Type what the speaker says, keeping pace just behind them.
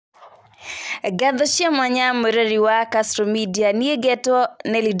Gatho cia mwanya mwirori wa Castro Media nie getwo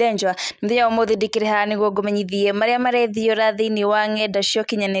Nelly Denjwa nthia umuthi ndikiriha niguo ngumenyithie maria marethiura thiini wa ng'enda cio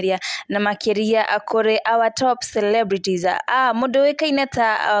kinyaneria na makiria akuri our top celebrities. Mundu wikaine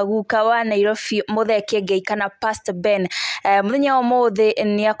ta guka wa Nairobi Muthee Kiengei kana Pastor Ben muthenya umuthi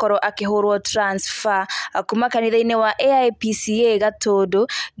ni akorwo akihurwo transfer kuma kanitha-ini wa Aipca Gatundu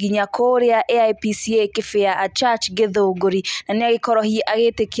nginya kuria Aipca Kibia Church Githunguri na ni agikorwo hi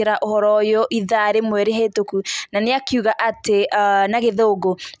agitikira uhoro uyu ithaa rimwe rihituku na ni akiuga ati na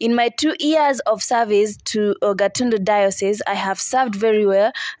Githungu, in my 2 years of service to Gatundu diocese I have served very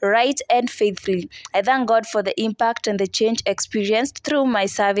well, right and faithfully. I thank God for the impact and the change experienced through my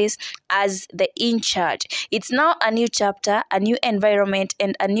service as the in charge. It's now a new chapter, a new environment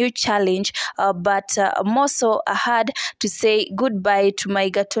and a new challenge, but more so I had to say goodbye to my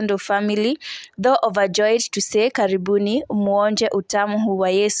Gatundu family, though overjoyed to say karibuni muonje utamu huu wa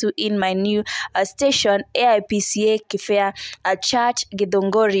Yesu in my new station Aipca Kibia Church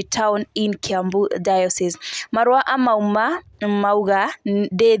Githunguri town in Kiambu diocese. Marwa amauma mauga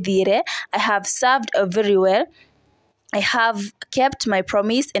ndethire, I have served very well. I have kept my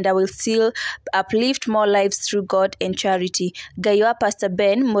promise and I will still uplift more lives through God and charity. Ngai wa Pastor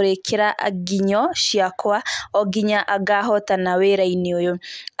Ben murekira aginyo ciakwa o ginya agahota na wira-ini uyu.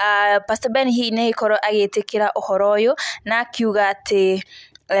 Pastor Ben hi ne ikorwo agitikira uhoro uyu na akiuga ati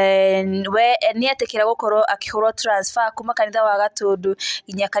we ni atekira gukorwo akihurwo transfer kuma kanitha wa Gatundu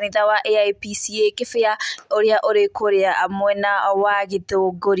nginya kanitha wa Aipca Kibia uria uri kuria mwena wa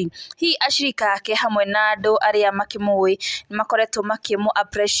Githunguri. Hi ashirika ake hamwe na andu aria makimui makoretwo makimu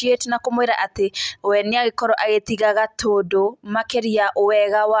appreciate na kumwira ati we ni agikorwo agitiga Gatundu makiria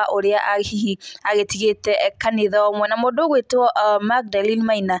wega wa uria hihi agitigite kanitha umwe. Na mundu gwitwo Magdalene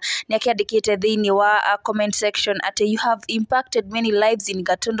Maina ni akiandikite thiini wa comment section ati you have impacted many lives in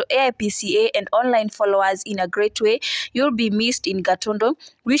Gatundu Aipca and online followers in a great way. You'll be missed in Gatundu.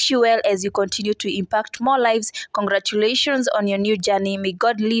 Wish you well as you continue to impact more lives. Congratulations on your new journey. May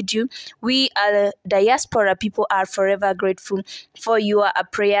God lead you. We are diaspora people are forever grateful for your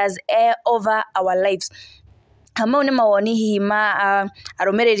prayers over our lives. Hamwe ni mawoni hihi ma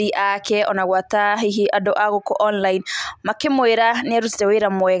arumiriri ake ona gwata hihi andu aguko online makimwira ni arutite wira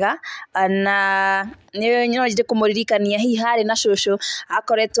mwega na ni nyonje kumuririkania hihi hari na shushu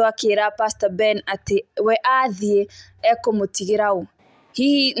akoretwo akira Pastor Ben ati we athie ekumutigira u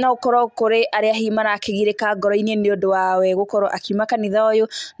hihi no ukorwo kuri aria hi marakigirika ngoro-ini ni undu wawe gukorwo akiuma kanitha uyu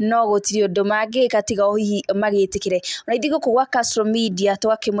no gutiri undu mangika tiga hihi magitikire. Ona ithigo kugwa Castro Media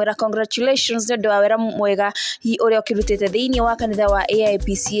twakimwira congratulations ni undu wa wira mwega hi uria ukirutite thiini wa kanitha wa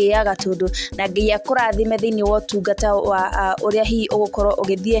Aipca ya Gatundu na ngai akurathime thiini wa tungata wa uria hi ugukorwo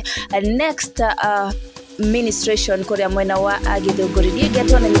ugithie next administration kuria mwena wa Githunguri. Ni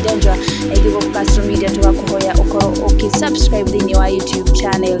getwo Nelly Denjwa na ithigo Castro Media tugakuhoya ukorwo ukisubscribe thiini wa YouTube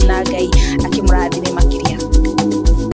channel na ngai akimurathime makiria.